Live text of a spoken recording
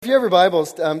If you have your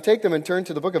Bibles, take them and turn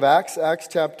to the book of Acts, Acts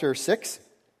chapter 6.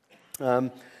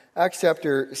 Acts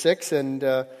chapter 6, and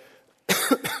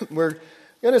we're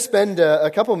going to spend a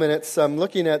couple minutes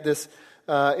looking at this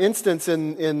instance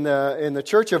in the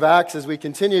church of Acts as we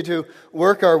continue to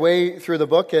work our way through the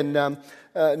book. And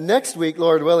next week,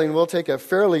 Lord willing, we'll take a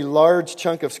fairly large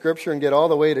chunk of Scripture and get all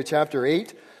the way to chapter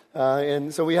 8.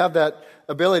 And so we have that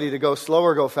ability to go slow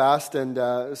or go fast, and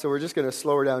so we're just going to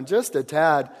slow her down just a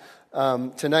tad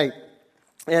tonight.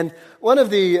 And one of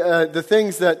the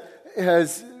things that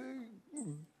has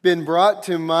been brought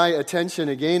to my attention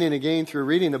again and again through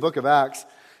reading the book of Acts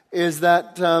is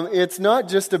that it's not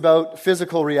just about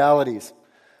physical realities.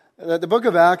 That the book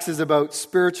of Acts is about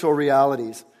spiritual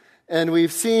realities. And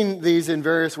we've seen these in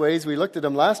various ways. We looked at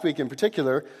them last week in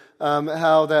particular,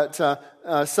 how that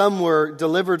some were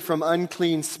delivered from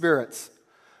unclean spirits.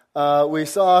 We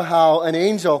saw how an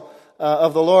angel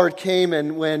of the Lord came,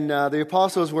 and when the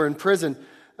apostles were in prison,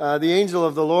 the angel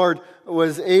of the Lord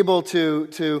was able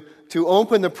to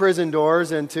open the prison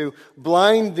doors and to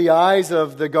blind the eyes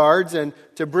of the guards and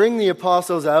to bring the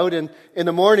apostles out. And in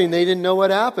the morning, they didn't know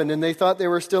what happened, and they thought they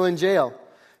were still in jail.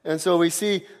 And so we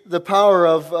see the power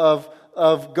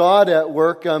of God at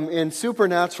work in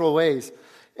supernatural ways.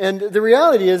 And the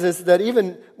reality is that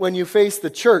even when you face the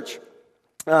church,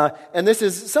 and this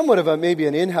is somewhat of maybe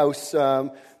an in-house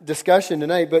discussion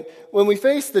tonight, but when we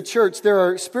face the church, there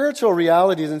are spiritual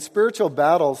realities and spiritual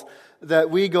battles that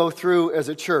we go through as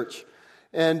a church.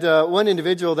 And one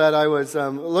individual that I was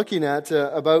looking at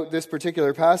about this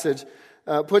particular passage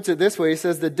puts it this way. He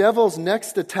says, the devil's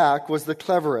next attack was the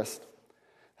cleverest.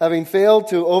 Having failed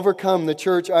to overcome the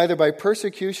church either by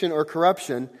persecution or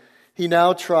corruption, he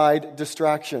now tried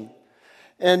distraction.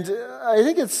 And I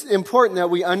think it's important that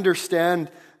we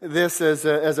understand this as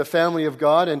a family of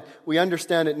God, and we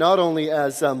understand it not only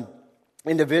as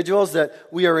individuals, that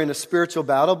we are in a spiritual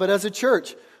battle, but as a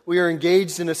church, we are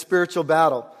engaged in a spiritual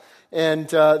battle. And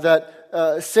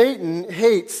that Satan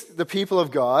hates the people of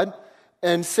God,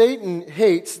 and Satan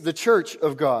hates the church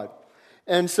of God.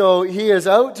 And so he is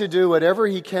out to do whatever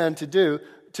he can to do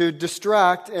to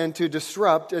distract and to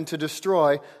disrupt and to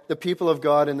destroy the people of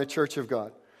God and the church of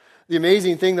God. The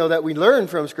amazing thing, though, that we learn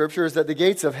from Scripture is that the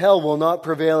gates of hell will not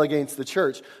prevail against the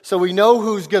church. So we know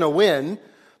who's going to win,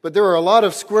 but there are a lot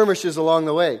of skirmishes along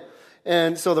the way.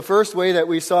 And so the first way that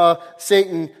we saw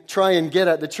Satan try and get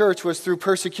at the church was through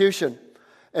persecution.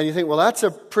 And you think, well, that's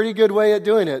a pretty good way of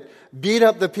doing it. Beat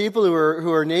up the people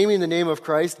who are naming the name of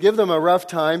Christ, give them a rough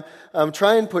time,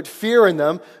 try and put fear in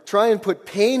them, try and put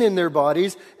pain in their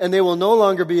bodies, and they will no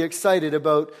longer be excited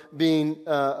about being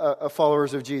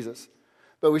followers of Jesus.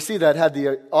 But we see that had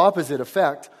the opposite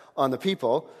effect on the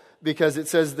people, because it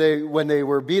says when they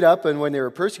were beat up and when they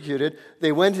were persecuted,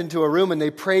 they went into a room and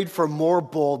they prayed for more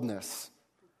boldness.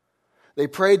 They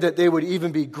prayed that they would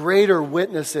even be greater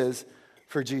witnesses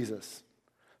for Jesus.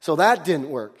 So that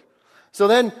didn't work. So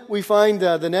then we find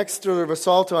the next sort of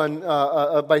assault on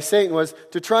by Satan was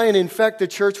to try and infect the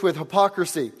church with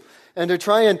hypocrisy and to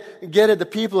try and get at the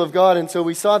people of God. And so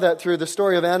we saw that through the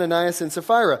story of Ananias and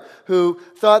Sapphira, who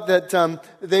thought that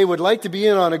they would like to be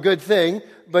in on a good thing,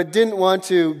 but didn't want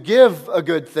to give a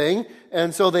good thing.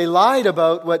 And so they lied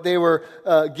about what they were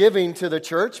giving to the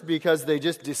church because they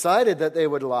just decided that they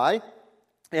would lie.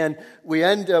 And we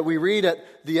read at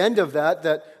the end of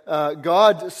that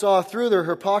God saw through their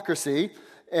hypocrisy,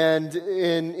 and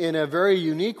in a very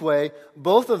unique way,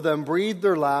 both of them breathed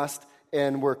their last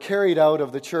and were carried out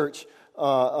of the church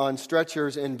on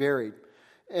stretchers and buried.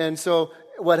 And so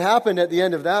what happened at the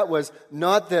end of that was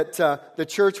not that the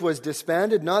church was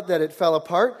disbanded, not that it fell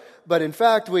apart, but in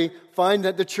fact we find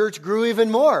that the church grew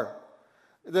even more.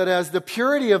 That as the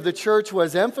purity of the church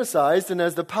was emphasized and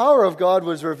as the power of God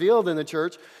was revealed in the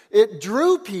church, it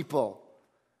drew people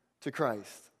to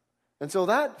Christ. And so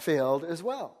that failed as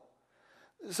well.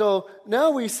 So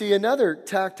now we see another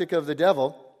tactic of the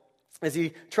devil as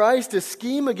he tries to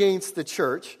scheme against the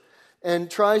church and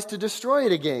tries to destroy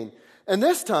it again. And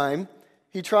this time,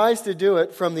 he tries to do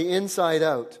it from the inside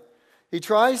out. He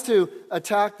tries to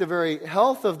attack the very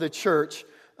health of the church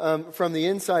from the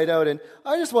inside out. And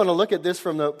I just want to look at this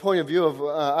from the point of view of,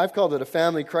 I've called it a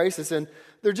family crisis, and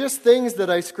they're just things that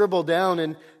I scribble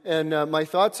down, and my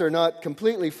thoughts are not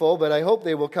completely full, but I hope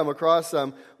they will come across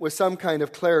with some kind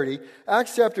of clarity.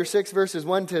 Acts chapter 6, verses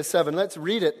 1 to 7. Let's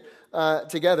read it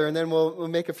together, and then we'll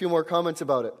make a few more comments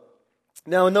about it.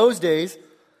 Now, in those days,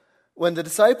 when the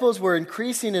disciples were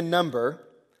increasing in number,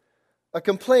 a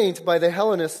complaint by the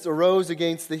Hellenists arose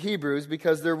against the Hebrews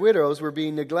because their widows were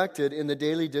being neglected in the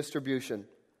daily distribution.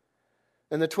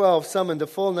 And the 12 summoned the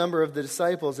full number of the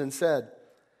disciples and said,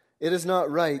 it is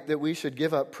not right that we should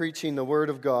give up preaching the word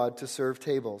of God to serve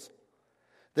tables.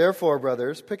 Therefore,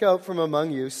 brothers, pick out from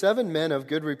among you 7 men of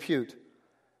good repute,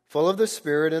 full of the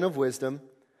Spirit and of wisdom,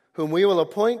 whom we will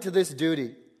appoint to this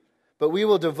duty. But we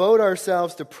will devote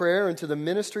ourselves to prayer and to the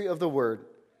ministry of the word."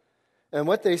 And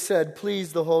what they said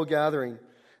pleased the whole gathering.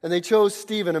 And they chose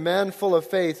Stephen, a man full of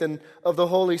faith and of the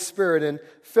Holy Spirit, and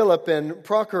Philip and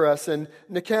Prochorus and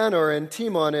Nicanor and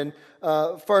Timon and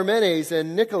Pharmenes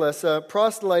and Nicholas, a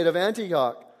proselyte of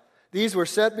Antioch. These were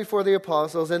set before the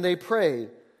apostles, and they prayed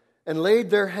and laid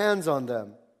their hands on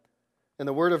them. And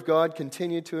the word of God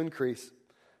continued to increase.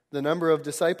 The number of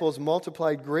disciples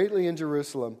multiplied greatly in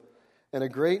Jerusalem, and a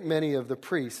great many of the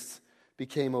priests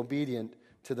became obedient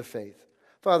to the faith.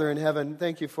 Father in heaven,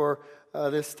 thank you for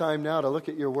this time now to look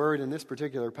at your word in this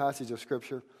particular passage of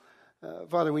Scripture.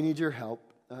 Father, we need your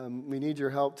help. We need your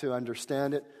help to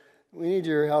understand it. We need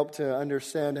your help to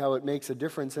understand how it makes a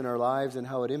difference in our lives and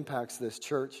how it impacts this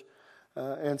church.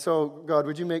 And so, God,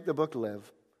 would you make the book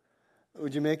live?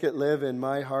 Would you make it live in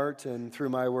my heart and through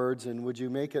my words, and would you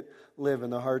make it live in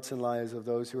the hearts and lives of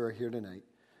those who are here tonight?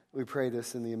 We pray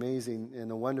this in the amazing and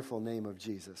the wonderful name of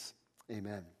Jesus.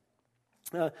 Amen.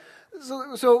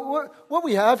 So what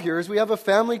we have here is we have a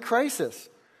family crisis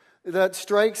that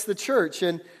strikes the church,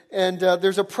 and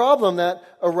there's a problem that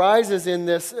arises in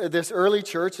this early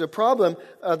church, a problem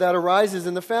that arises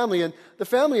in the family, and the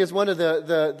family is one of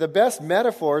the best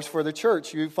metaphors for the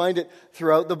church. You find it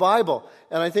throughout the Bible,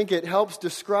 and I think it helps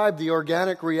describe the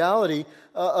organic reality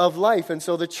of life. And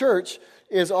so the church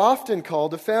is often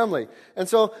called a family. And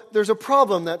so there's a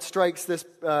problem that strikes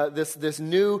this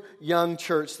new young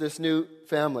church, this new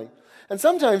family. And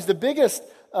sometimes the biggest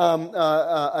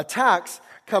attacks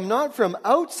come not from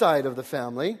outside of the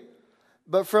family,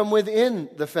 but from within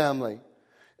the family.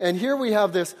 And here we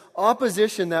have this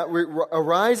opposition that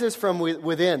arises from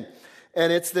within.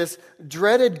 And it's this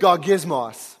dreaded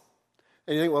gogismos.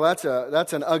 And you think, well,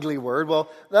 that's an ugly word.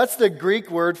 Well, that's the Greek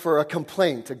word for a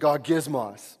complaint, a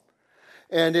gogismos.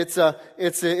 And it's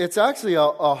actually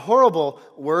a horrible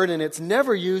word, and it's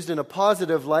never used in a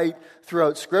positive light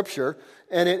throughout Scripture.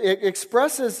 And it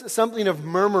expresses something of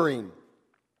murmuring,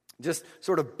 just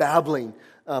sort of babbling,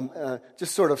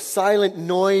 just sort of silent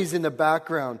noise in the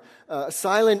background,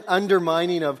 silent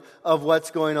undermining of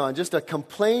what's going on, just a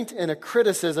complaint and a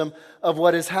criticism of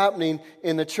what is happening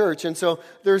in the church. And so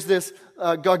there's this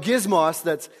gogismos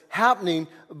that's happening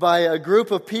by a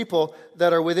group of people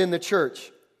that are within the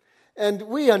church. And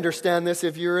we understand this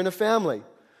if you're in a family.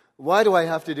 Why do I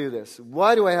have to do this?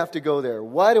 Why do I have to go there?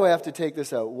 Why do I have to take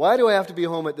this out? Why do I have to be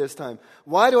home at this time?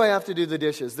 Why do I have to do the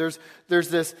dishes? There's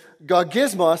this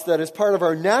gogismos that is part of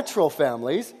our natural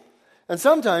families, and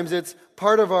sometimes it's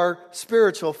part of our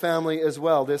spiritual family as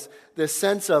well, this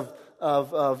sense of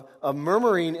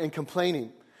murmuring and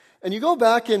complaining. And you go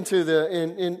back into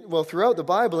throughout the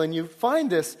Bible, and you find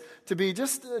this to be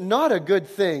just not a good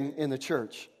thing in the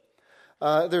church.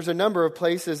 There's a number of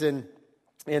places in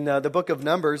the book of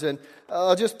Numbers, and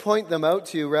I'll just point them out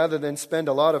to you rather than spend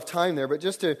a lot of time there, but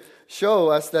just to show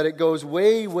us that it goes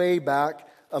way, way back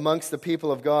amongst the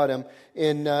people of God.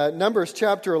 In Numbers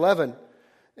chapter 11,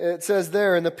 it says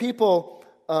there, and the people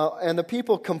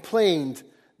complained,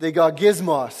 they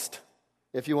gogismost,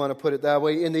 if you want to put it that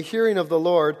way, in the hearing of the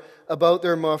Lord about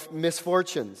their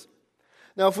misfortunes.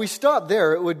 Now, if we stop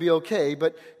there, it would be okay,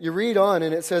 but you read on,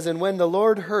 and it says, and when the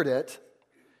Lord heard it,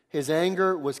 his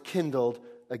anger was kindled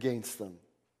against them.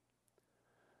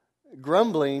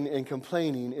 Grumbling and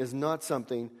complaining is not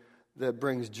something that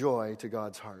brings joy to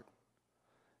God's heart.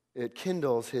 It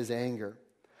kindles his anger.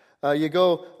 You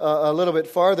go a little bit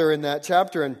farther in that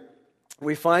chapter, and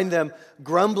we find them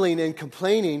grumbling and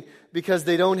complaining because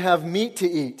they don't have meat to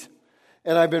eat.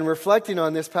 And I've been reflecting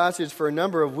on this passage for a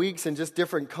number of weeks in just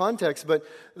different contexts, but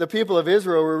the people of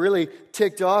Israel were really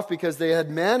ticked off because they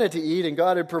had manna to eat and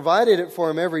God had provided it for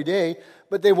them every day,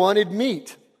 but they wanted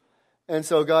meat. And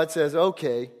so God says,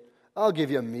 okay, I'll give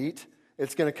you meat.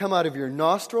 It's going to come out of your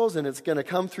nostrils and it's going to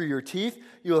come through your teeth.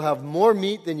 You'll have more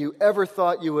meat than you ever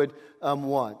thought you would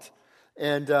want.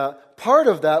 And part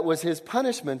of that was his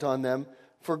punishment on them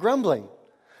for grumbling.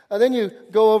 And then you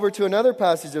go over to another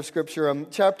passage of Scripture,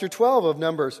 chapter 12 of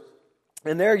Numbers.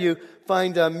 And there you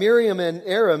find Miriam and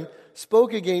Aaron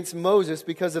spoke against Moses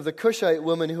because of the Cushite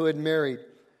woman who had married.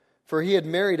 For he had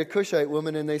married a Cushite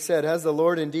woman, and they said, has the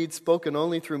Lord indeed spoken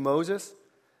only through Moses?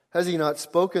 Has he not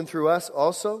spoken through us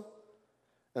also?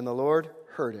 And the Lord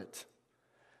heard it.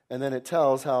 And then it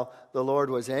tells how the Lord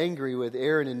was angry with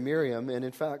Aaron and Miriam, and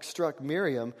in fact struck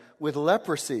Miriam with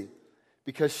leprosy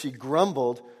because she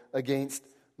grumbled against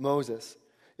Moses.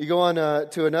 You go on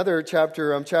to another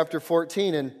chapter, chapter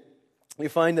 14, and You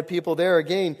find the people there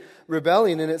again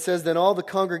rebelling, and it says, "Then all the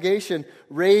congregation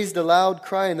raised a loud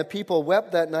cry, and the people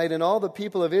wept that night, and all the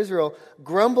people of Israel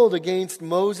grumbled against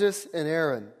Moses and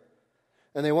Aaron."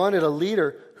 And they wanted a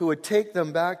leader who would take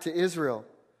them back to Israel.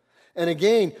 And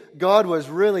again, God was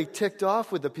really ticked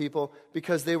off with the people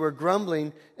because they were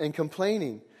grumbling and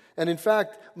complaining. And in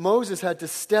fact, Moses had to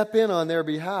step in on their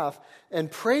behalf and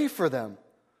pray for them,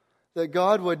 that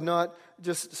God would not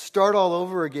just start all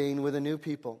over again with a new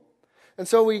people. And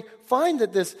so we find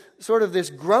that this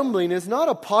grumbling is not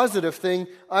a positive thing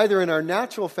either in our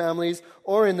natural families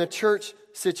or in the church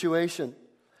situation.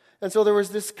 And so there was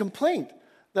this complaint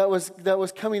that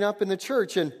was coming up in the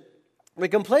church, and the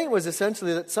complaint was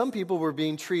essentially that some people were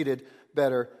being treated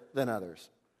better than others.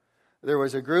 There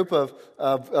was a group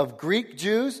of Greek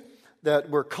Jews that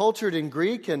were cultured in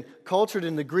Greek and cultured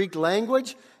in the Greek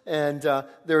language, and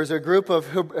there was a group of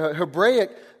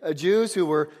Hebraic Jews who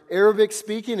were Arabic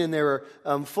speaking, and they were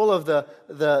full of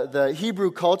the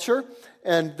Hebrew culture.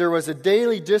 And there was a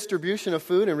daily distribution of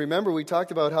food. And remember, we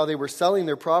talked about how they were selling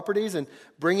their properties and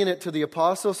bringing it to the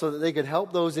apostles so that they could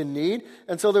help those in need.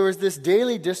 And so there was this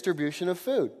daily distribution of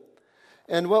food.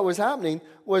 And what was happening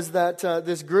was that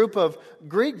this group of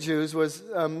Greek Jews was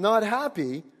not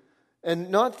happy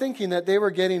and not thinking that they were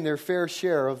getting their fair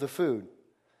share of the food.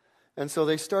 And so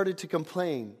they started to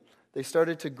complain. They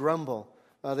started to grumble.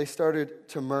 They started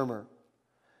to murmur.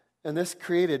 And this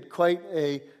created quite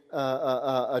a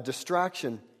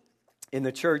distraction in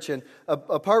the church. And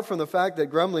apart from the fact that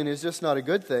grumbling is just not a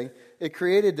good thing, it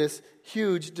created this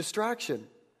huge distraction.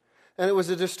 And it was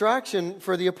a distraction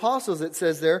for the apostles, it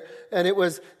says there. And it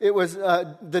was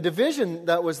the division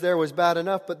that was there was bad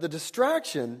enough, but the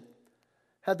distraction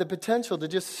had the potential to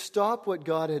just stop what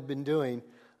God had been doing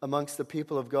amongst the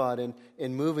people of God and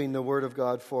in moving the Word of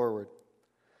God forward.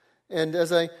 And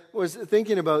as I was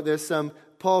thinking about this,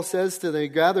 Paul says to them, he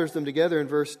gathers them together in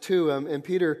verse 2, and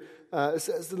Peter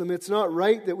says to them, "It's not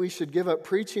right that we should give up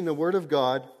preaching the Word of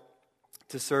God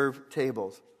to serve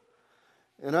tables."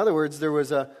 In other words, there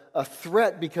was a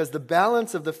threat because the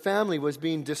balance of the family was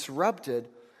being disrupted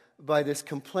by this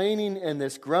complaining and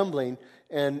this grumbling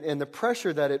and the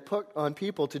pressure that it put on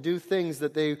people to do things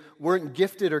that they weren't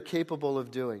gifted or capable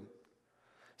of doing.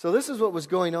 So this is what was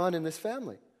going on in this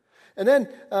family. And then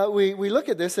we look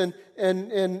at this, and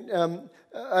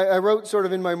I wrote sort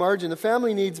of in my margin, the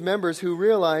family needs members who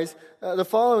realize the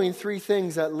following three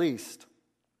things at least.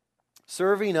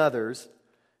 Serving others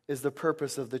is the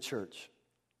purpose of the church.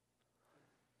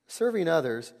 Serving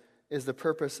others is the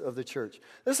purpose of the church.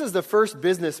 This is the first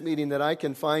business meeting that I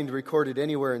can find recorded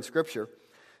anywhere in Scripture.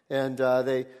 And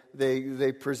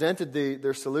they presented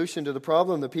their solution to the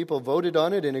problem. The people voted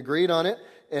on it and agreed on it,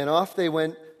 and off they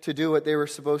went to do what they were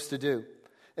supposed to do.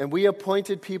 And we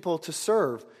appointed people to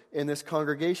serve in this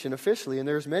congregation officially, and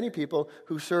there's many people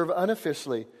who serve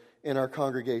unofficially in our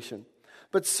congregation.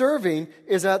 But serving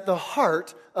is at the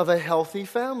heart of a healthy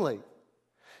family.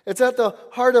 It's at the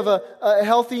heart of a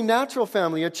healthy natural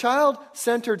family. A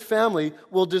child-centered family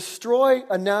will destroy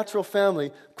a natural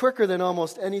family quicker than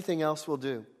almost anything else will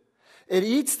do. It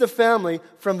eats the family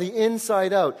from the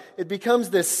inside out. It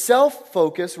becomes this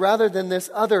self-focus rather than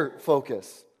this other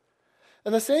focus.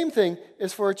 And the same thing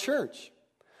is for a church.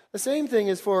 The same thing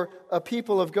is for a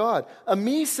people of God. A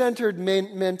me-centered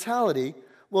mentality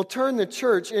will turn the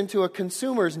church into a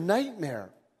consumer's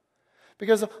nightmare.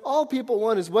 Because all people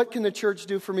want is, what can the church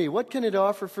do for me? What can it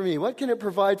offer for me? What can it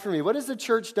provide for me? What has the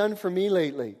church done for me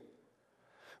lately?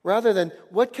 Rather than,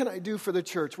 what can I do for the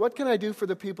church? What can I do for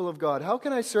the people of God? How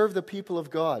can I serve the people of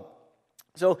God?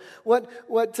 So one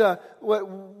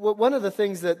of the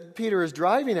things that Peter is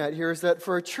driving at here is that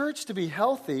for a church to be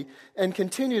healthy and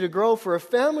continue to grow, for a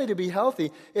family to be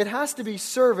healthy, it has to be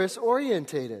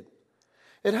service-orientated.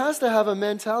 It has to have a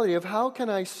mentality of, how can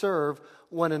I serve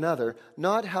one another,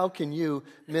 not how can you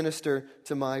minister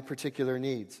to my particular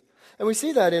needs. And we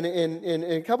see that in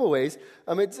a couple ways.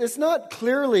 It's not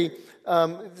clearly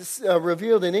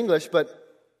revealed in English, but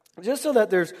just so that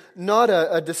there's not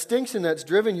a distinction that's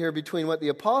driven here between what the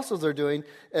apostles are doing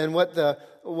and what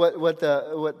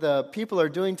the people are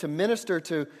doing to minister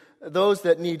to those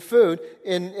that need food.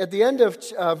 At the end of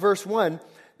verse 1,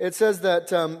 it says that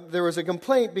there was a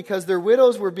complaint because their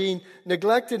widows were being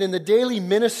neglected in the daily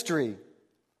ministry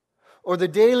or the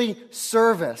daily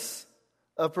service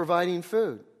of providing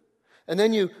food. And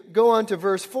then you go on to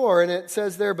verse 4, and it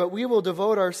says there, "But we will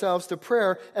devote ourselves to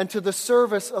prayer and to the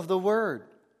service of the word."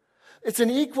 It's an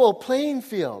equal playing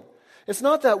field. It's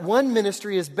not that one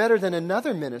ministry is better than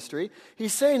another ministry.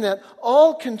 He's saying that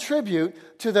all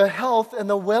contribute to the health and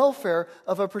the welfare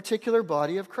of a particular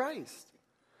body of Christ.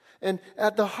 And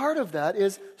at the heart of that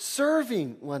is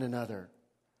serving one another.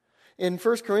 In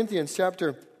 1 Corinthians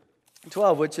chapter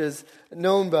 12, which is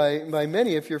known by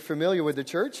many if you're familiar with the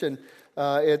church, and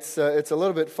it's a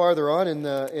little bit farther on in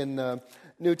the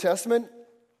New Testament.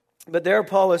 But there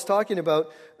Paul is talking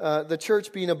about the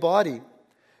church being a body.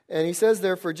 And he says,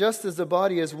 therefore, just as the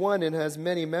body is one and has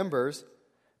many members,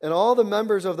 and all the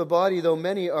members of the body, though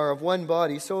many, are of one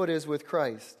body, so it is with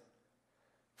Christ.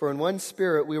 For in one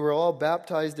Spirit we were all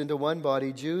baptized into one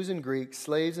body, Jews and Greeks,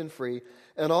 slaves and free,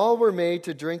 and all were made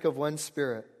to drink of one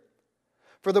Spirit.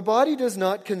 For the body does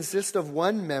not consist of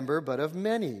one member, but of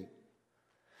many.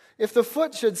 If the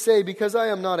foot should say, because I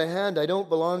am not a hand, I don't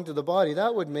belong to the body,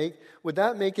 would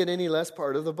that make it any less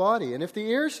part of the body? And if the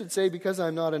ear should say, because I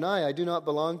am not an eye, I do not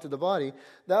belong to the body,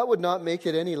 that would not make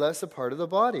it any less a part of the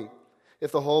body.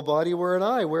 If the whole body were an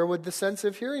eye, where would the sense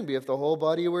of hearing be? If the whole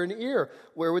body were an ear,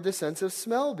 where would the sense of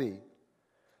smell be?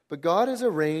 But God has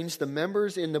arranged the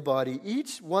members in the body,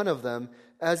 each one of them,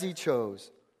 as He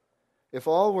chose. If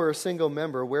all were a single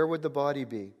member, where would the body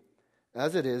be?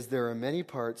 As it is, there are many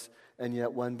parts and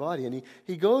yet one body. And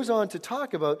he goes on to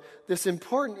talk about this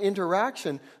important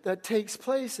interaction that takes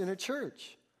place in a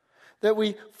church. That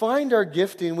we find our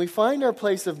gifting, we find our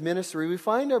place of ministry, we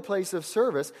find our place of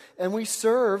service, and we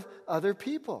serve other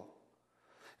people.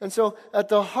 And so at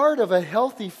the heart of a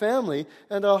healthy family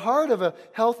and the heart of a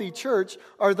healthy church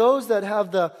are those that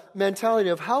have the mentality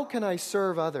of how can I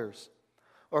serve others?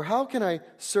 Or how can I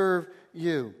serve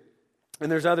you?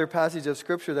 And there's other passages of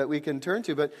Scripture that we can turn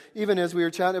to, but even as we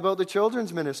were chatting about the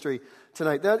children's ministry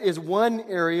tonight, that is one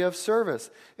area of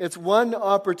service. It's one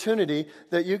opportunity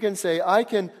that you can say, I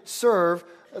can serve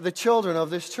the children of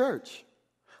this church.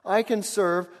 I can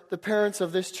serve the parents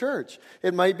of this church.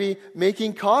 It might be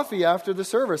making coffee after the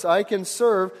service. I can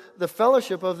serve the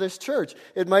fellowship of this church.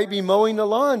 It might be mowing the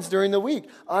lawns during the week.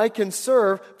 I can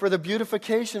serve for the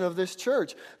beautification of this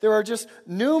church. There are just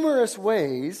numerous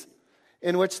ways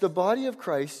in which the body of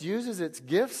Christ uses its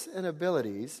gifts and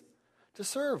abilities to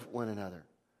serve one another.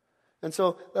 And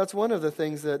so that's one of the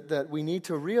things that we need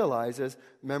to realize as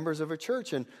members of a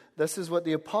church. And this is what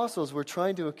the apostles were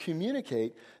trying to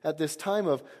communicate at this time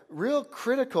of real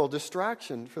critical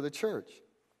distraction for the church.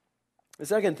 The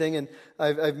second thing, and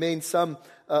I've made some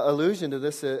allusion to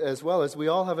this as well, is we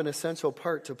all have an essential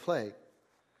part to play.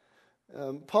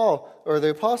 Paul, or the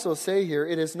apostles say here,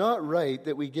 it is not right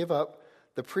that we give up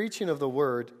the preaching of the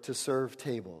word to serve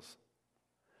tables.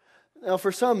 Now,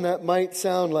 for some, that might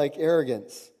sound like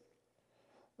arrogance.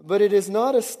 But it is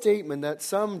not a statement that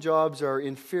some jobs are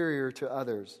inferior to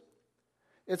others.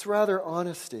 It's rather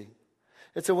honesty.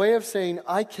 It's a way of saying,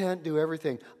 I can't do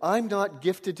everything. I'm not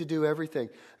gifted to do everything.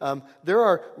 There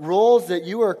are roles that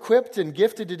you are equipped and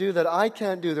gifted to do that I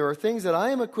can't do. There are things that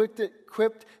I am equipped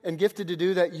and gifted to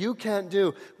do that you can't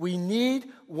do. We need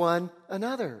one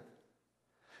another.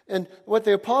 And what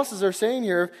the apostles are saying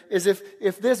here is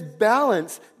if this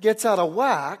balance gets out of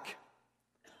whack,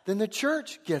 then the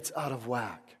church gets out of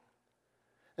whack.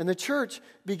 And the church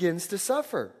begins to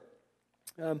suffer.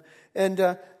 So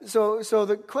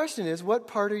the question is, what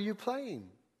part are you playing?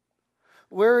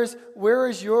 Where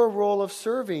is your role of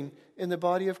serving in the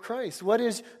body of Christ? What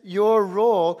is your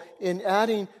role in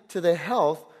adding to the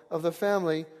health of the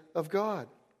family of God?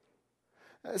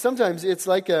 Sometimes it's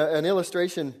like an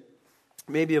illustration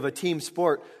maybe of a team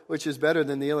sport, which is better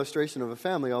than the illustration of a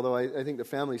family, although I think the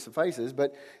family suffices.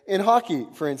 But in hockey,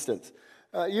 for instance,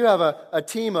 you have a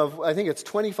team of, I think it's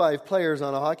 25 players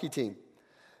on a hockey team.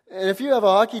 And if you have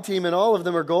a hockey team and all of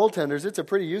them are goaltenders, it's a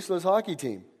pretty useless hockey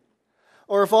team.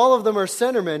 Or if all of them are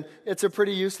centermen, it's a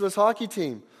pretty useless hockey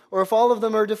team. Or if all of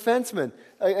them are defensemen,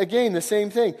 again, the same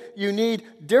thing. You need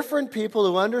different people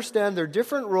who understand their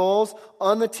different roles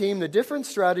on the team, the different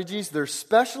strategies. There's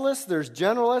specialists, there's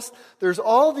generalists. There's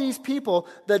all these people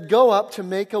that go up to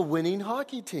make a winning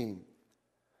hockey team.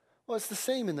 Well, it's the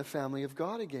same in the family of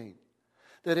God again.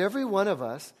 That every one of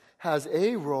us has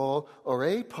a role or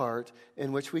a part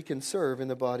in which we can serve in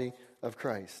the body of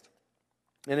Christ.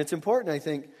 And it's important, I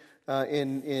think,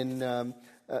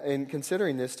 in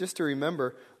considering this, just to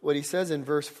remember what he says in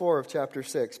verse 4 of chapter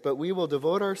 6. But we will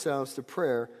devote ourselves to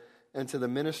prayer and to the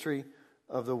ministry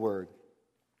of the word.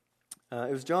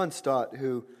 It was John Stott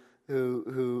who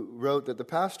wrote that the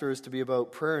pastor is to be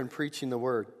about prayer and preaching the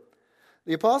word.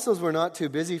 The apostles were not too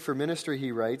busy for ministry,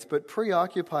 he writes, but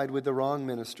preoccupied with the wrong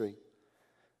ministry.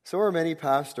 So are many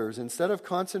pastors. Instead of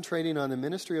concentrating on the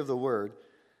ministry of the word,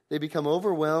 they become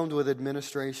overwhelmed with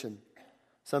administration.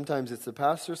 Sometimes it's the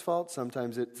pastor's fault,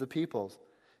 sometimes it's the people's.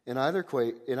 In either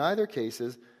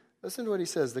cases, listen to what he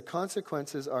says, the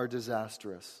consequences are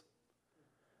disastrous.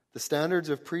 The standards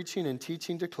of preaching and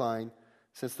teaching decline,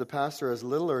 since the pastor has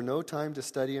little or no time to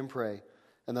study and pray,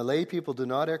 and the lay people do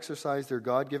not exercise their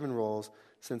God-given roles,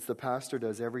 since the pastor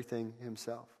does everything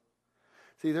himself.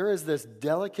 See, there is this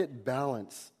delicate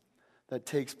balance that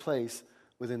takes place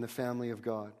within the family of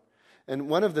God. And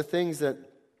one of the things that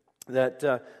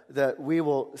we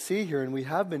will see here, and we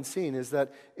have been seeing, is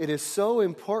that it is so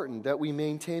important that we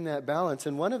maintain that balance.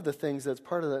 And one of the things that's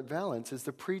part of that balance is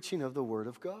the preaching of the Word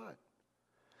of God,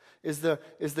 is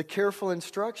the careful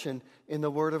instruction in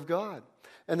the Word of God.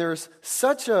 And there's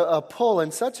such a pull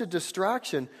and such a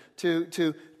distraction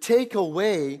to take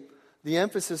away the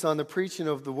emphasis on the preaching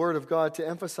of the Word of God to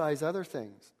emphasize other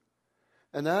things.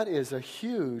 And that is a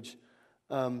huge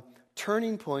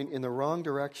turning point in the wrong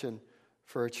direction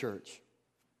for a church.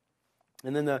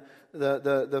 And then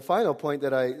the final point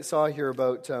that I saw here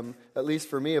about, at least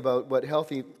for me, about what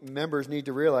healthy members need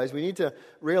to realize, we need to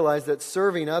realize that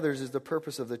serving others is the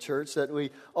purpose of the church, that we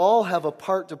all have a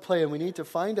part to play, and we need to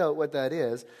find out what that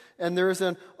is. And there is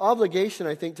an obligation,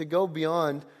 I think, to go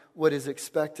beyond what is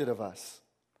expected of us.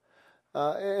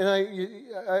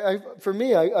 For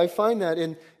me, I find that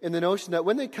in the notion that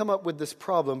when they come up with this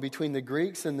problem between the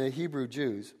Greeks and the Hebrew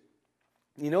Jews,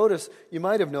 you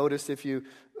might have noticed, if you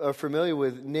are familiar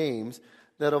with names,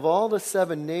 that of all the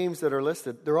 7 names that are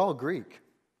listed, they're all Greek.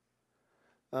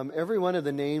 Every one of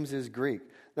the names is Greek.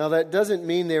 Now, that doesn't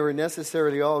mean they were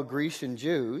necessarily all Grecian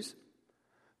Jews,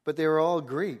 but they were all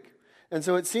Greek. And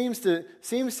so it seems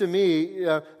to me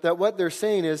that what they're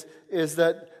saying is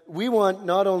that we want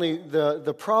not only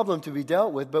the problem to be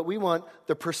dealt with, but we want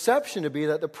the perception to be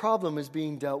that the problem is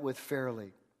being dealt with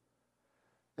fairly.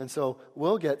 And so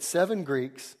we'll get 7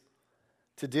 Greeks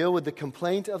to deal with the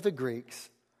complaint of the Greeks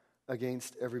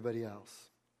against everybody else.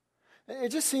 It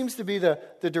just seems to be the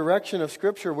direction of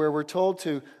Scripture, where we're told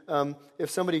to, if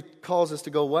somebody calls us to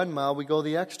go 1 mile, we go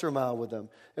the extra mile with them.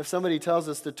 If somebody tells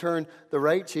us to turn the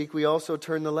right cheek, we also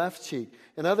turn the left cheek.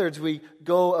 In other words, we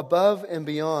go above and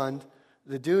beyond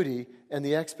the duty and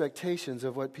the expectations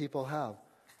of what people have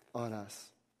on us.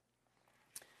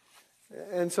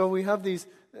 And so we have these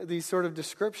sort of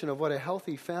description of what a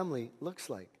healthy family looks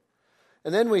like.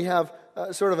 And then we have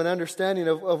sort of an understanding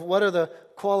of what are the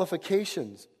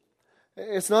qualifications.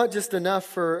 It's not just enough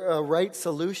for a right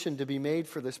solution to be made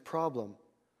for this problem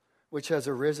which has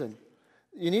arisen.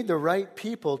 You need the right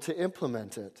people to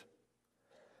implement it.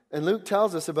 And Luke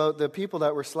tells us about the people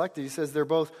that were selected. He says they're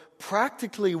both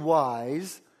practically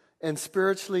wise and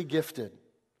spiritually gifted.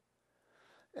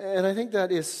 And I think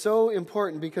that is so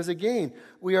important because, again,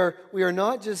 we are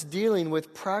not just dealing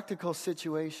with practical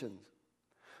situations.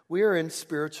 We are in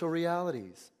spiritual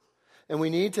realities. And we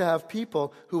need to have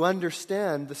people who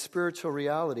understand the spiritual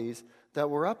realities that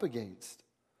we're up against.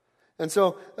 And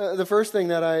so the first thing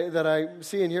that I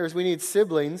see in here is we need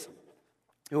siblings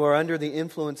who are under the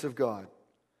influence of God.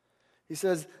 He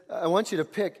says, I want you to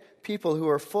pick people who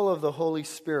are full of the Holy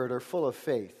Spirit or full of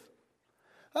faith.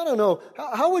 I don't know,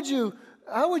 how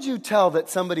would you tell that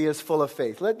somebody is full of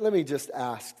faith? Let me just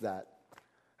ask that.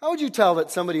 How would you tell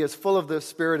that somebody is full of the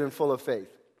Spirit and full of faith?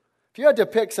 If you had to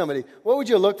pick somebody, what would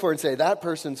you look for and say, that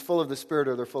person's full of the Spirit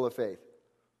or they're full of faith?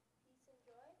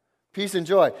 Peace and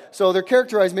joy. So they're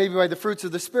characterized maybe by the fruits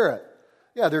of the Spirit.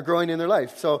 Yeah, they're growing in their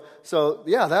life. So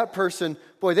yeah, that person,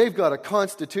 boy, they've got a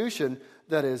constitution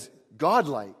that is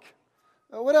godlike.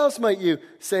 What else might you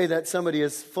say that somebody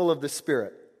is full of the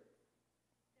Spirit?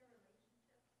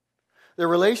 Their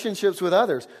relationships with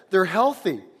others. They're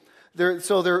healthy.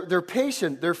 They're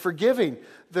patient. They're forgiving.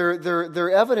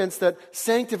 They're evidence that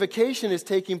sanctification is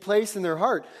taking place in their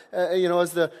heart.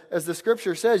 As the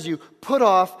Scripture says, you put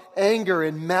off anger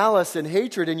and malice and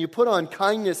hatred, and you put on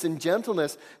kindness and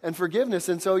gentleness and forgiveness.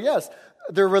 And so, yes,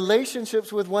 their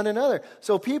relationships with one another.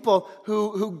 So people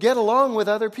who get along with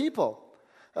other people.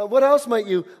 What else might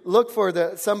you look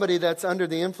for somebody that's under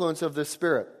the influence of the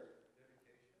Spirit?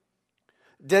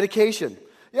 Dedication.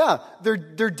 Yeah,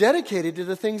 they're dedicated to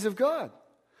the things of God.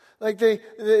 Like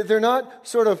they're not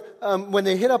sort of, when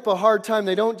they hit up a hard time,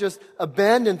 they don't just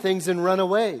abandon things and run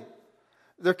away.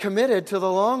 They're committed to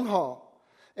the long haul.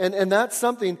 And that's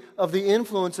something of the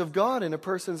influence of God in a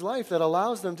person's life that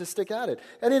allows them to stick at it.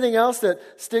 Anything else that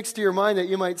sticks to your mind that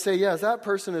you might say, yes, that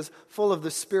person is full of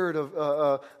the Spirit of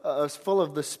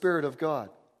God.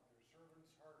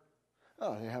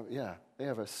 Oh, they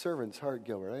have a servant's heart,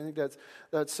 Gilbert. I think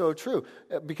that's so true.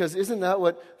 Because isn't that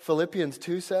what Philippians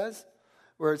 2 says?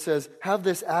 Where it says, have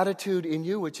this attitude in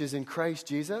you which is in Christ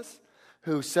Jesus,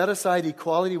 who set aside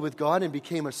equality with God and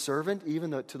became a servant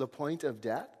even to the point of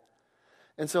death.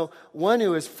 And so one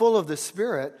who is full of the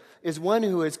Spirit is one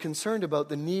who is concerned about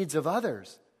the needs of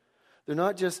others. They're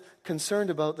not just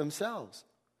concerned about themselves.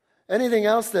 Anything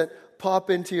else that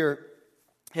pop into your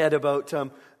head about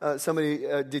somebody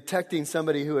detecting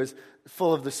somebody who is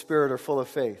full of the Spirit or full of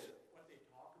faith?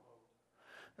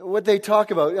 What they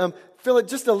talk about. Fill it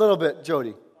just a little bit,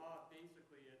 Jody.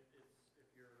 Basically, it's if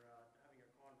you're having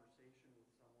a conversation with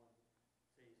someone,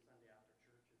 say Sunday after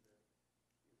church, is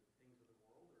it things of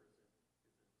the world, or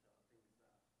is it things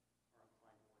that are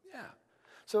inclined towards?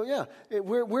 Yeah.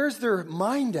 So where's their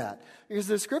mind at? Because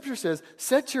the Scripture says,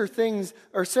 set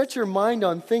your mind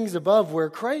on things above where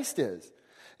Christ is.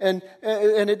 And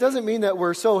it doesn't mean that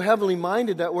we're so heavenly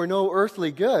minded that we're no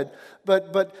earthly good,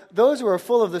 but those who are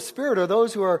full of the Spirit are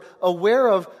those who are aware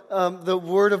of the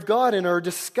Word of God and are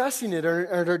discussing it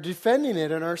or are defending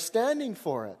it and are standing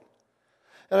for it.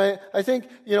 And I think,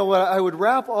 what I would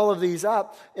wrap all of these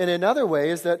up in another way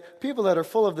is that people that are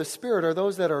full of the Spirit are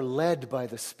those that are led by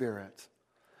the Spirit,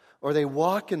 or they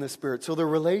walk in the Spirit. So their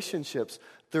relationships,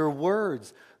 their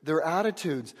words, their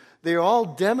attitudes, they all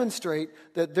demonstrate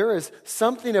that there is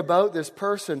something about this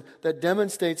person that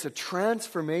demonstrates a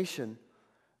transformation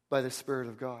by the Spirit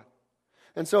of God.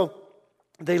 And so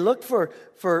they look for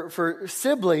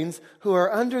siblings who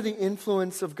are under the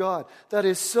influence of God. That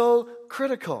is so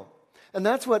critical. And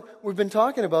that's what we've been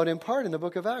talking about in part in the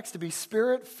book of Acts, to be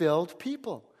Spirit-filled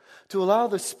people, to allow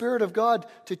the Spirit of God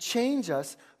to change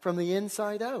us from the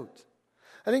inside out.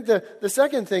 I think the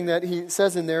second thing that he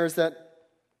says in there is that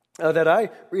I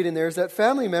read in there is that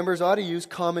family members ought to use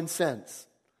common sense.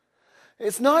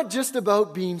 It's not just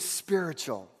about being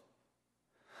spiritual.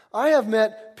 I have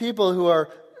met people who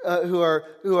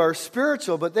are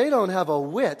spiritual, but they don't have a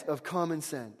whit of common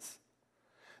sense.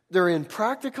 They're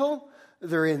impractical.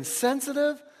 They're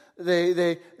insensitive.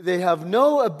 They have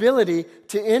no ability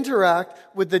to interact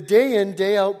with the day in,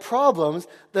 day out problems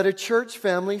that a church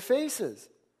family faces.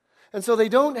 And so they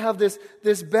don't have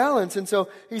this balance. And so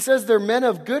he says they're men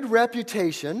of good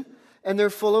reputation and they're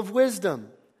full of wisdom.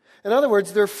 In other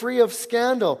words, they're free of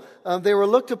scandal. They were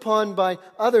looked upon by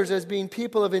others as being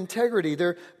people of integrity.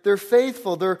 They're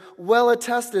faithful. They're well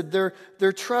attested.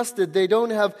 They're trusted. They don't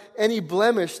have any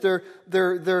blemish.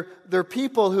 They're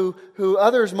people who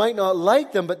others might not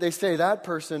like them, but they say that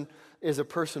person is a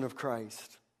person of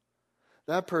Christ.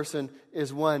 That person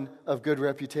is one of good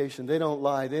reputation. They don't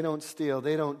lie. They don't steal.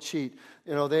 They don't cheat.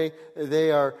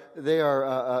 They are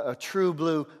a true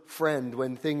blue friend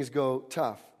when things go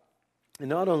tough. And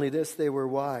not only this, they were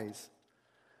wise.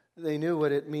 They knew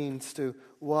what it means to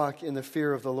walk in the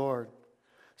fear of the Lord.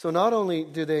 So not only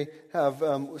do they have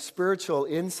spiritual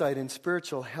insight and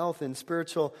spiritual health and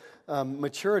spiritual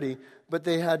maturity, but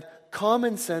they had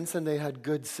common sense and they had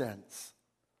good sense.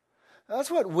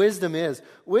 That's what wisdom is.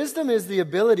 Wisdom is the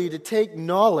ability to take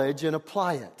knowledge and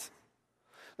apply it.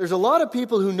 There's a lot of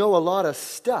people who know a lot of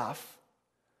stuff,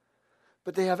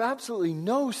 but they have absolutely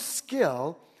no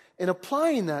skill in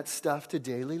applying that stuff to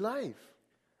daily life.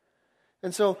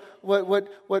 And so what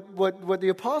the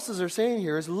apostles are saying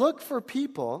here is look for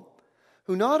people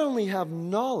who not only have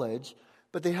knowledge,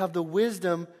 but they have the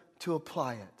wisdom to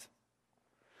apply it.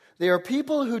 They are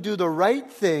people who do the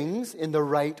right things in the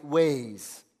right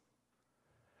ways.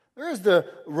 There is the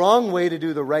wrong way to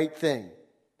do the right thing.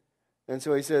 And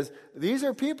so he says, these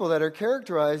are people that are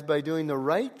characterized by doing the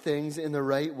right things in the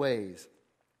right ways.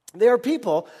 They are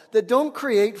people that don't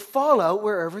create fallout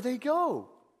wherever they go.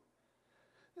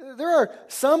 There are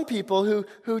some people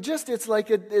who just, it's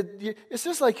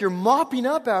just like you're mopping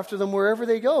up after them wherever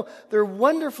they go. They're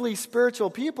wonderfully spiritual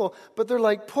people, but they're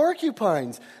like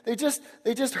porcupines. They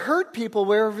just hurt people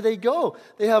wherever they go.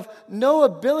 They have no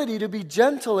ability to be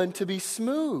gentle and to be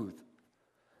smooth.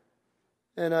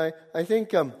 And I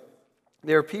think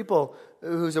there are people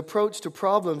whose approach to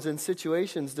problems and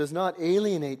situations does not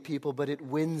alienate people, but it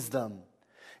wins them.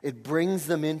 It brings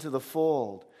them into the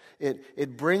fold.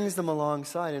 It brings them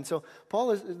alongside. And so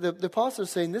the apostle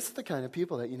is saying this is the kind of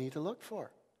people that you need to look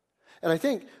for. And I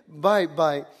think by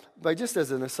just as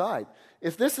an aside,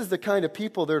 if this is the kind of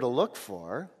people they're to look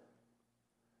for,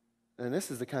 then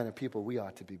this is the kind of people we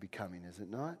ought to be becoming, is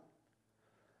it not?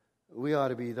 We ought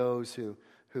to be those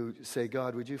who say,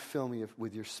 God, would you fill me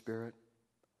with your Spirit?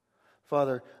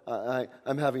 Father,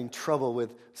 I'm having trouble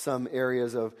with some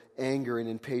areas of anger and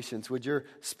impatience. Would your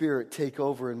Spirit take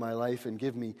over in my life and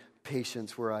give me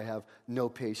patience where I have no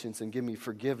patience, and give me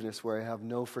forgiveness where I have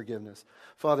no forgiveness?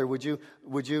 Father, would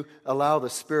you allow the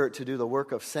Spirit to do the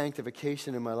work of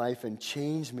sanctification in my life and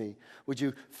change me? Would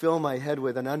you fill my head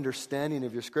with an understanding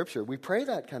of your Scripture? We pray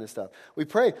that kind of stuff. We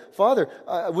pray, Father,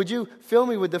 would you fill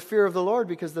me with the fear of the Lord,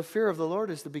 because the fear of the Lord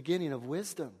is the beginning of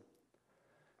wisdom.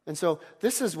 And so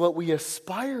this is what we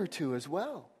aspire to as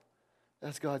well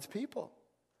as God's people.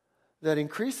 That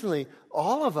increasingly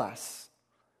all of us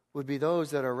would be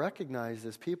those that are recognized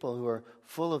as people who are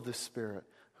full of the Spirit,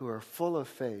 who are full of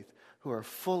faith, who are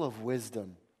full of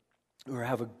wisdom, who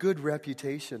have a good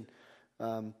reputation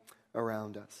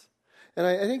around us. And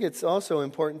I think it's also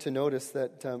important to notice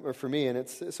that, or for me, and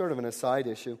it's sort of an aside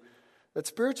issue, that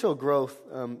spiritual growth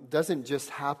doesn't just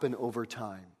happen over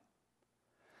time.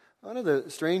 One of the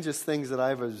strangest things that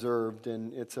I've observed,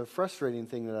 and it's a frustrating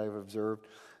thing that I've observed,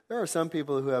 there are some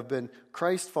people who have been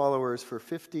Christ followers for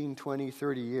 15, 20,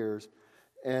 30 years,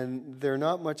 and they're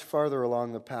not much farther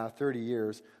along the path 30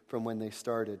 years from when they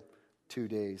started 2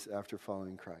 days after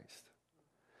following Christ.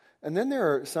 And then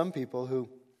there are some people who,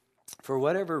 for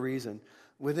whatever reason,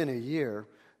 within a year,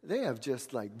 they have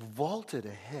just like vaulted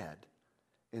ahead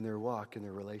in their walk, in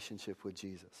their relationship with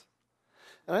Jesus.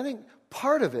 And I think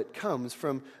part of it comes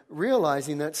from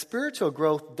realizing that spiritual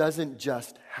growth doesn't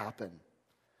just happen.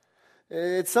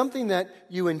 It's something that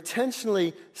you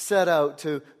intentionally set out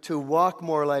to walk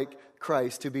more like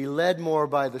Christ, to be led more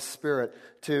by the Spirit,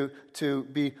 to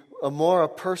be a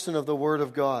person of the Word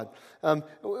of God.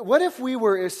 What if we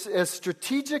were as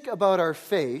strategic about our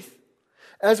faith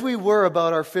as we were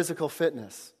about our physical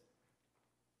fitness?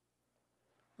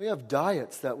 We have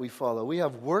diets that we follow. We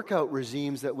have workout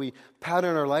regimes that we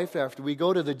pattern our life after. We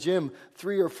go to the gym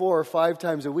 3 or 4 or 5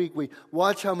 times a week. We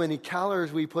watch how many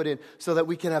calories we put in so that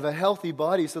we can have a healthy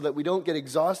body, so that we don't get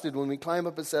exhausted when we climb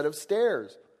up a set of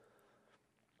stairs.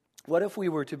 What if we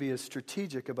were to be as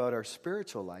strategic about our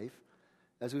spiritual life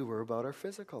as we were about our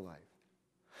physical life?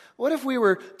 What if we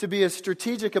were to be as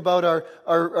strategic about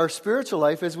our spiritual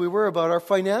life as we were about our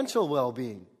financial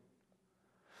well-being?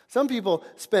 Some people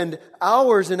spend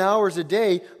hours and hours a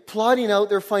day plotting out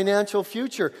their financial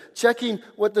future, checking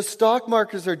what the stock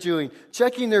markets are doing,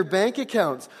 checking their bank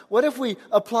accounts. What if we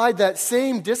applied that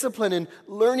same discipline in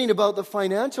learning about the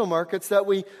financial markets that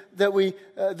we do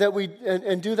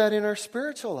that in our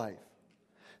spiritual life?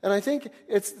 And I think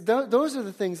those are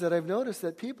the things that I've noticed,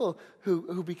 that people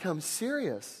who become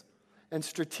serious and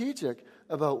strategic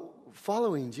about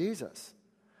following Jesus,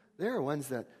 they're ones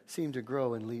that seem to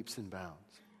grow in leaps and bounds.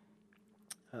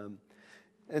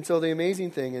 And so the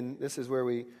amazing thing, and this is where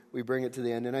we bring it to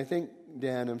the end, and I think,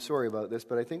 Dan, I'm sorry about this,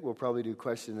 but I think we'll probably do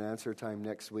question and answer time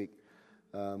next week,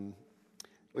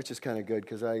 which is kind of good,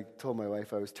 because I told my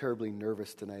wife I was terribly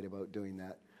nervous tonight about doing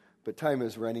that. But time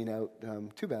is running out.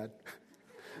 Too bad.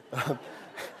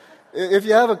 If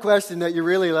you have a question that you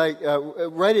really like,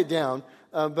 write it down.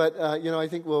 But I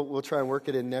think we'll try and work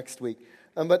it in next week.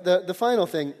 But the final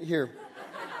thing here.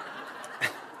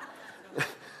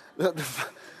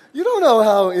 You don't know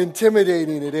how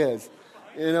intimidating it is,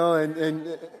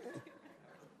 and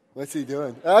what's he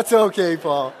doing? That's okay,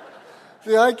 Paul.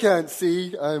 See, I can't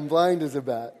see. I'm blind as a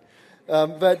bat.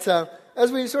 But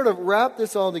as we sort of wrap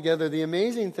this all together, the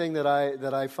amazing thing that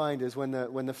I find is when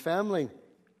the family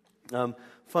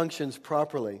functions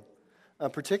properly,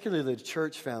 particularly the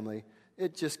church family,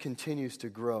 it just continues to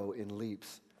grow in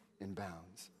leaps and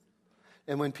bounds.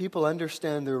 And when people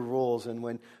understand their roles, and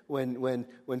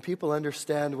when people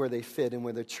understand where they fit, and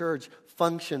when the church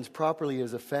functions properly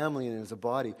as a family and as a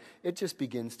body, it just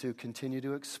begins to continue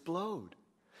to explode.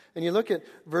 And you look at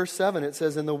verse 7, it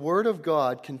says, "And the word of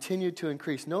God continued to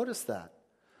increase." Notice that.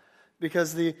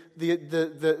 Because the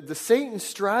Satan's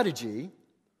strategy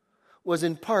was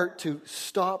in part to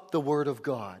stop the word of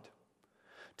God,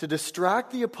 to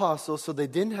distract the apostles so they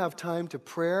didn't have time to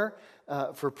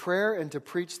for prayer and to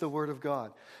preach the word of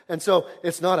God. And so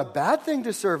it's not a bad thing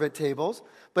to serve at tables,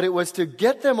 but it was to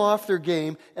get them off their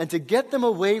game and to get them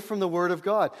away from the word of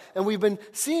God. And we've been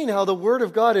seeing how the word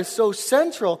of God is so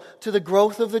central to the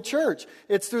growth of the church.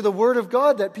 It's through the word of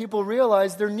God that people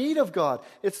realize their need of God.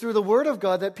 It's through the word of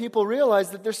God that people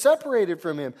realize that they're separated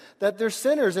from Him, that they're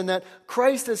sinners, and that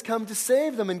Christ has come to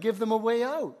save them and give them a way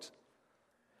out.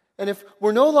 And if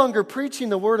we're no longer preaching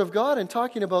the word of God and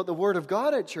talking about the word of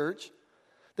God at church,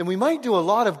 then we might do a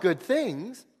lot of good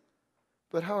things,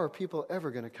 but how are people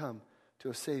ever going to come to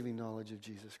a saving knowledge of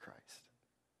Jesus Christ?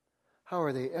 How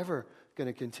are they ever going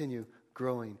to continue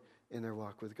growing in their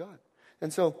walk with God?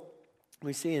 And so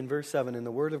we see in verse 7, "And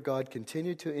the word of God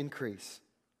continued to increase."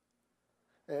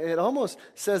 It almost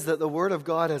says that the word of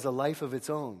God has a life of its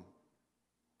own.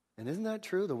 And isn't that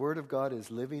true? The word of God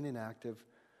is living and active,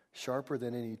 sharper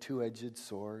than any two-edged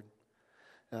sword.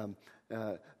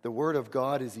 The word of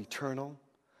God is eternal.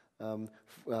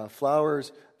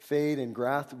 Flowers fade and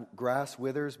grass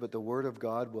withers, but the word of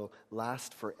God will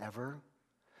last forever.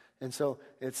 And so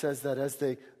it says that as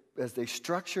they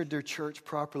structured their church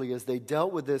properly, as they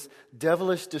dealt with this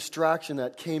devilish distraction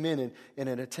that came in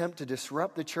an attempt to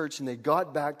disrupt the church, and they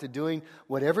got back to doing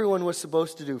what everyone was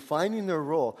supposed to do, finding their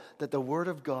role, that the word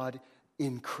of God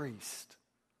increased.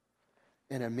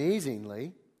 And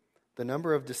amazingly, the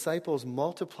number of disciples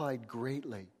multiplied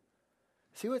greatly.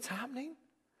 See what's happening?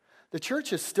 The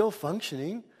church is still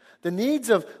functioning. The needs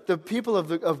of the people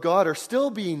of God are still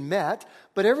being met,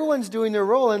 but everyone's doing their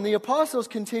role, and the apostles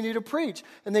continue to preach,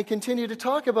 and they continue to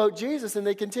talk about Jesus, and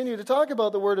they continue to talk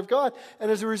about the Word of God, and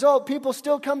as a result, people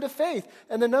still come to faith,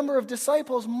 and the number of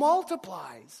disciples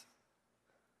multiplies.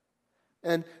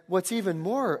 And what's even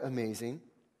more amazing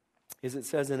is it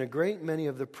says, and a great many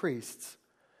of the priests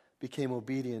became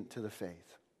obedient to the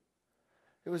faith.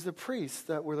 It was the priests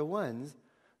that were the ones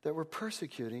that were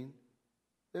persecuting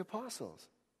the apostles.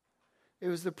 It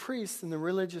was the priests and the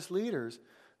religious leaders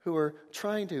who were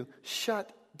trying to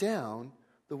shut down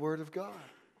the Word of God.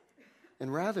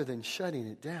 And rather than shutting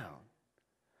it down,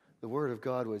 the Word of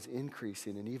God was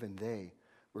increasing, and even they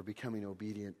were becoming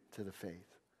obedient to the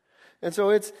faith. And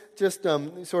so it's just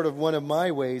sort of one of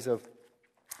my ways of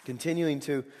continuing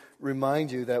to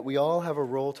remind you that we all have a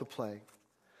role to play.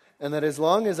 And that as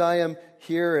long as I am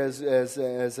here as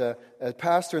a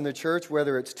pastor in the church,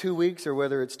 whether it's 2 weeks or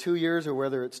whether it's 2 years or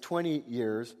whether it's 20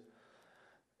 years,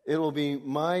 it will be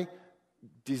my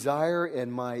desire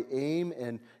and my aim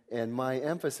and my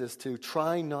emphasis to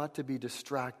try not to be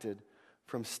distracted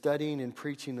from studying and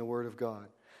preaching the Word of God,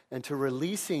 and to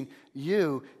releasing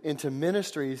you into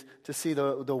ministries to see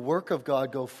the work of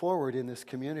God go forward in this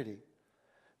community.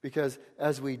 Because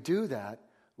as we do that,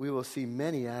 we will see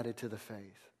many added to the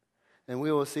faith. And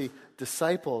we will see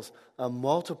disciples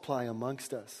multiply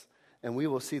amongst us. And we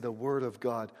will see the Word of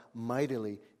God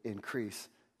mightily increase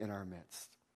in our midst.